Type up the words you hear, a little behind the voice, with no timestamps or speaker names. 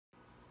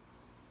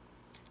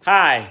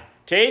Hi,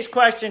 today's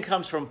question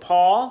comes from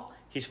Paul.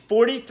 He's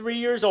 43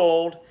 years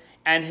old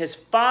and his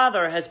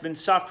father has been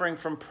suffering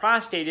from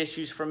prostate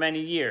issues for many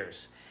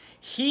years.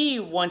 He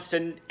wants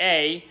to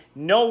A,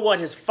 know what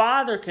his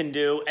father can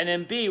do, and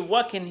then B,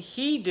 what can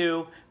he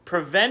do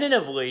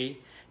preventatively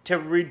to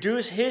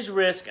reduce his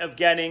risk of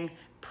getting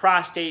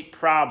prostate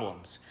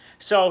problems.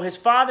 So his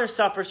father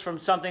suffers from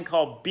something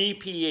called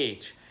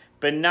BPH,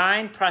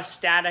 benign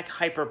prostatic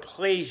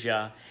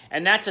hyperplasia,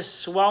 and that's a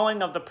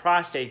swelling of the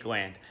prostate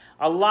gland.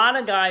 A lot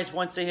of guys,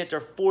 once they hit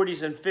their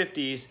 40s and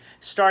 50s,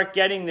 start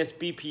getting this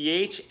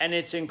BPH, and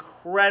it's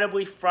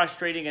incredibly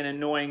frustrating and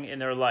annoying in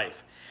their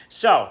life.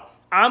 So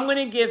I'm going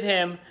to give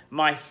him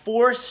my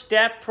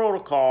 4-step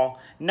protocol,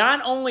 not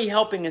only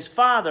helping his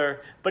father,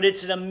 but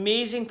it's an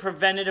amazing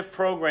preventative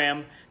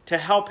program to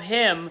help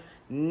him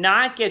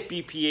not get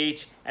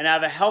BPH and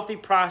have a healthy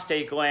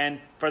prostate gland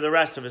for the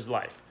rest of his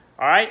life.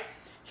 All right?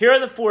 Here are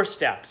the 4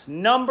 steps.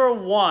 Number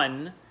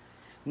 1,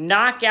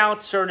 knock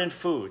out certain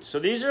foods. So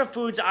these are the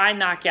foods I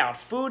knock out.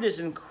 Food is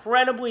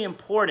incredibly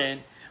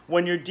important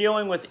when you're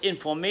dealing with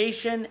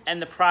inflammation and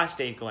the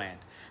prostate gland.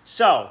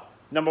 So,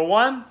 number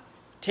 1,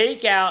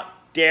 take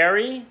out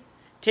dairy.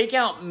 Take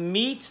out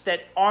meats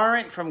that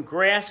aren't from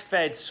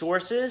grass-fed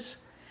sources.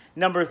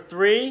 Number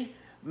 3,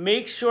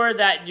 make sure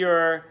that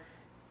you're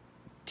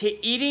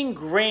eating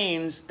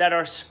grains that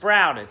are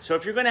sprouted. So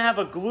if you're going to have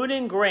a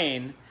gluten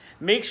grain,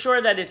 make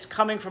sure that it's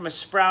coming from a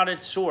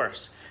sprouted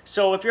source.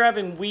 So if you're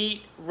having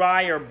wheat,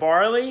 rye, or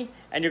barley,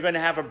 and you're going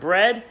to have a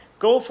bread,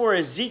 go for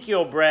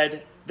Ezekiel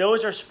bread.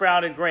 Those are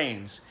sprouted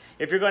grains.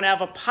 If you're going to have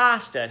a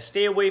pasta,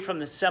 stay away from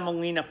the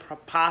semolina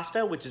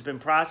pasta, which has been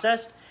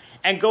processed,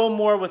 and go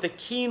more with a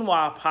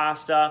quinoa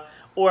pasta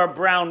or a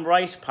brown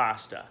rice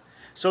pasta.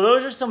 So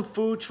those are some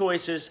food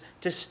choices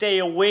to stay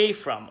away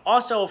from.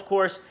 Also, of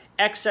course,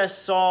 excess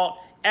salt,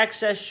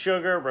 excess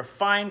sugar,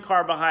 refined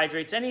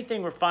carbohydrates,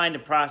 anything refined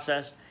and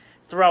processed,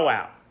 throw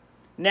out.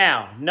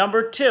 Now,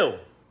 number 2,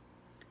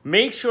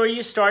 make sure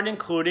you start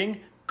including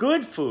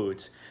good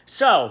foods.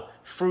 So,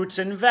 fruits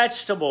and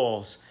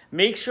vegetables.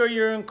 Make sure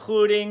you're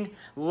including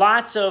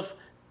lots of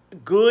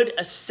good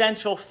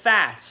essential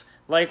fats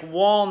like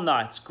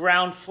walnuts,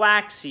 ground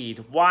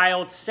flaxseed,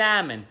 wild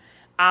salmon,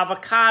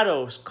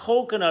 avocados,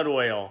 coconut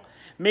oil.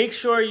 Make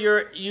sure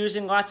you're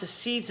using lots of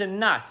seeds and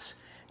nuts,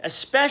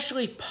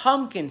 especially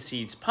pumpkin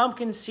seeds.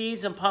 Pumpkin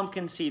seeds and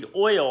pumpkin seed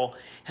oil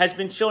has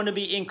been shown to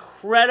be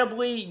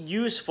incredibly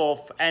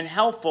useful and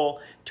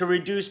helpful to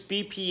reduce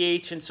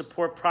BPH and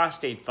support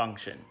prostate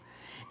function.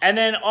 And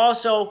then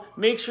also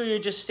make sure you're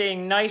just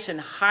staying nice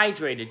and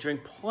hydrated.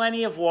 Drink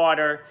plenty of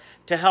water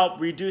to help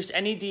reduce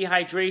any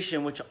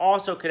dehydration, which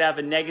also could have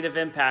a negative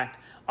impact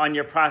on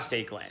your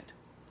prostate gland.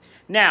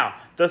 Now,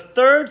 the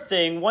third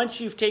thing,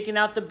 once you've taken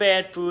out the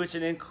bad foods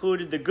and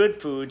included the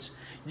good foods,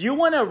 you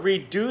want to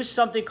reduce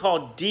something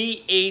called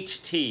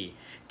DHT.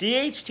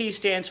 DHT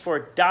stands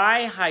for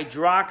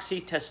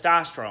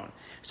dihydroxytestosterone.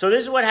 So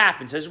this is what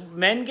happens. As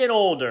men get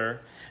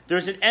older,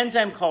 there's an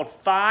enzyme called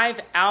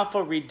 5-alpha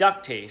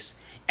reductase,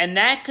 and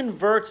that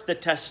converts the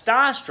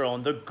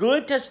testosterone, the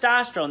good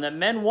testosterone that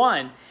men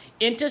want,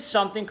 into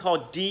something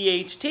called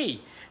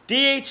DHT.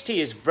 DHT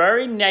is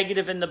very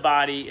negative in the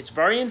body. It's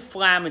very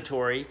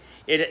inflammatory.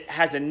 It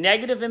has a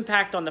negative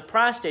impact on the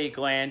prostate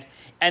gland,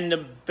 and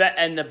the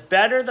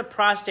better the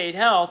prostate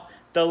health,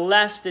 the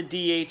less the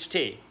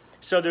DHT.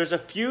 So there's a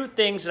few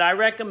things that I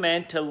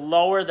recommend to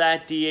lower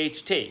that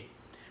DHT.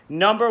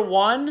 Number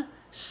 1,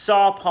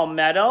 saw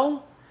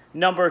palmetto.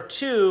 Number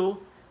 2,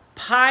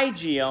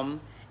 pygeum.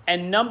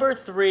 And number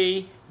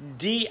 3,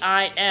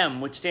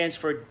 DIM, which stands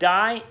for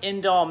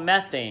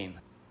diindolylmethane.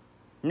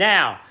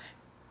 Now,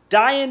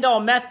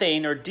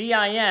 diindolylmethane, or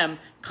DIM,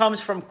 comes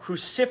from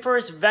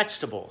cruciferous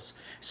vegetables.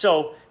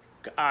 So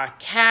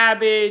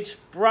cabbage,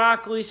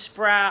 broccoli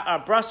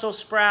Brussels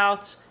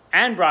sprouts,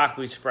 and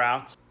broccoli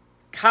sprouts,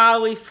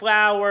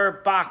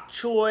 cauliflower, bok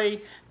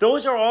choy,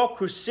 those are all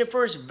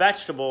cruciferous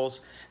vegetables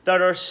that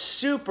are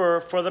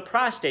super for the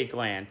prostate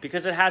gland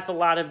because it has a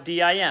lot of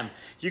DIM.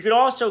 You could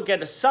also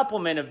get a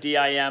supplement of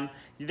DIM.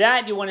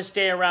 That you want to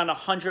stay around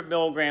 100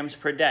 milligrams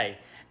per day.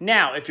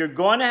 Now, if you're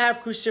going to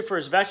have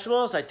cruciferous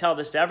vegetables, I tell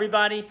this to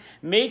everybody,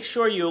 make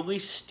sure you at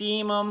least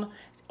steam them,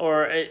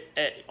 or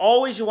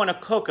always you want to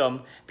cook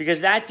them,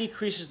 because that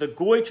decreases the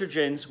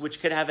goitrogens,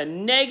 which could have a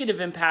negative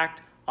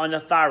impact on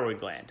the thyroid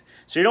gland.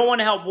 So you don't want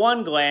to help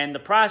one gland, the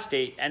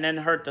prostate, and then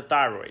hurt the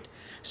thyroid.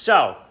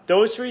 So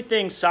those 3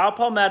 things, saw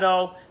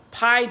palmetto,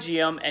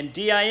 pygeum, and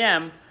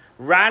DIM,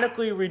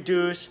 radically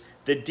reduce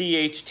the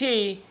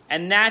DHT,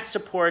 and that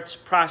supports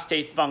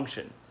prostate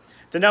function.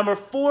 The number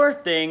 4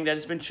 thing that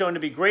has been shown to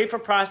be great for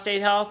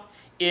prostate health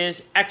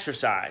is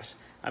exercise.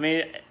 I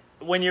mean,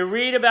 when you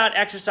read about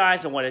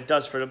exercise and what it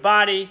does for the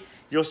body,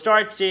 you'll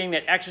start seeing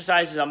that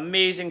exercise is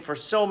amazing for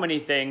so many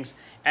things,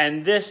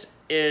 and this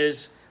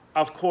is,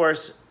 of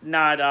course,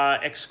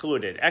 not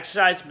excluded.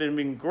 Exercise has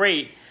been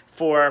great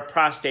for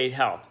prostate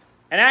health.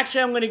 And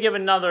actually, I'm going to give a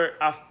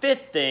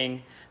 5th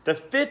thing. The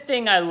 5th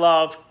thing I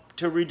love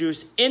to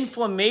reduce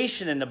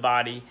inflammation in the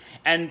body,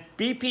 and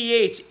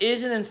BPH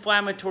is an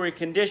inflammatory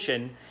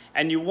condition,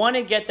 and you want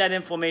to get that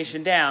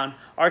inflammation down,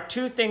 are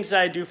two things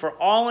that I do for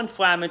all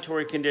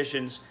inflammatory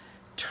conditions.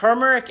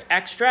 Turmeric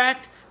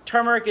extract.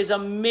 Turmeric is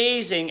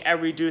amazing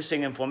at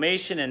reducing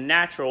inflammation in a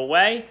natural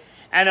way.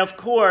 And of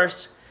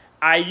course,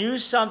 I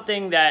use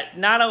something that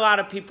not a lot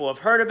of people have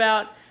heard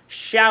about,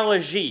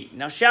 shilajit.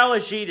 Now,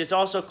 shilajit is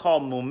also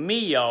called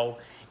mumio.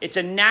 It's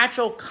a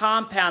natural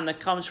compound that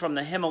comes from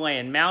the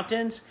Himalayan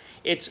mountains.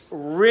 It's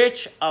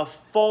rich of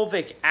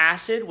fulvic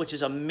acid, which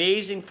is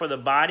amazing for the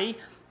body.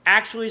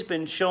 Actually, has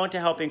been shown to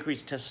help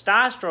increase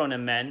testosterone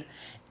in men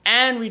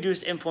and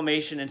reduce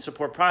inflammation and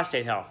support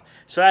prostate health.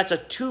 So that's a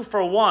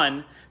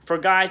 2-for-1 for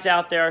guys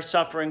out there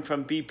suffering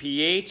from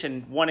BPH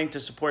and wanting to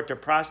support their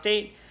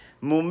prostate.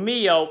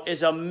 Mumio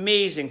is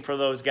amazing for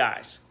those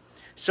guys.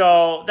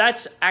 So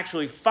that's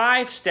actually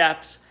 5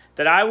 steps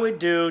that I would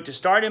do to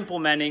start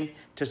implementing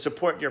to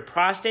support your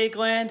prostate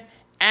gland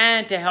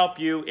and to help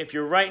you if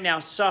you're right now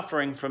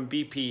suffering from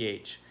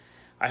BPH.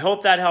 I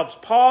hope that helps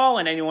Paul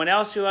and anyone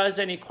else who has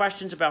any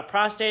questions about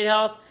prostate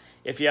health.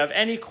 If you have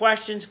any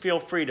questions, feel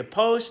free to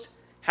post.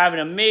 Have an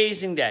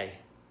amazing day.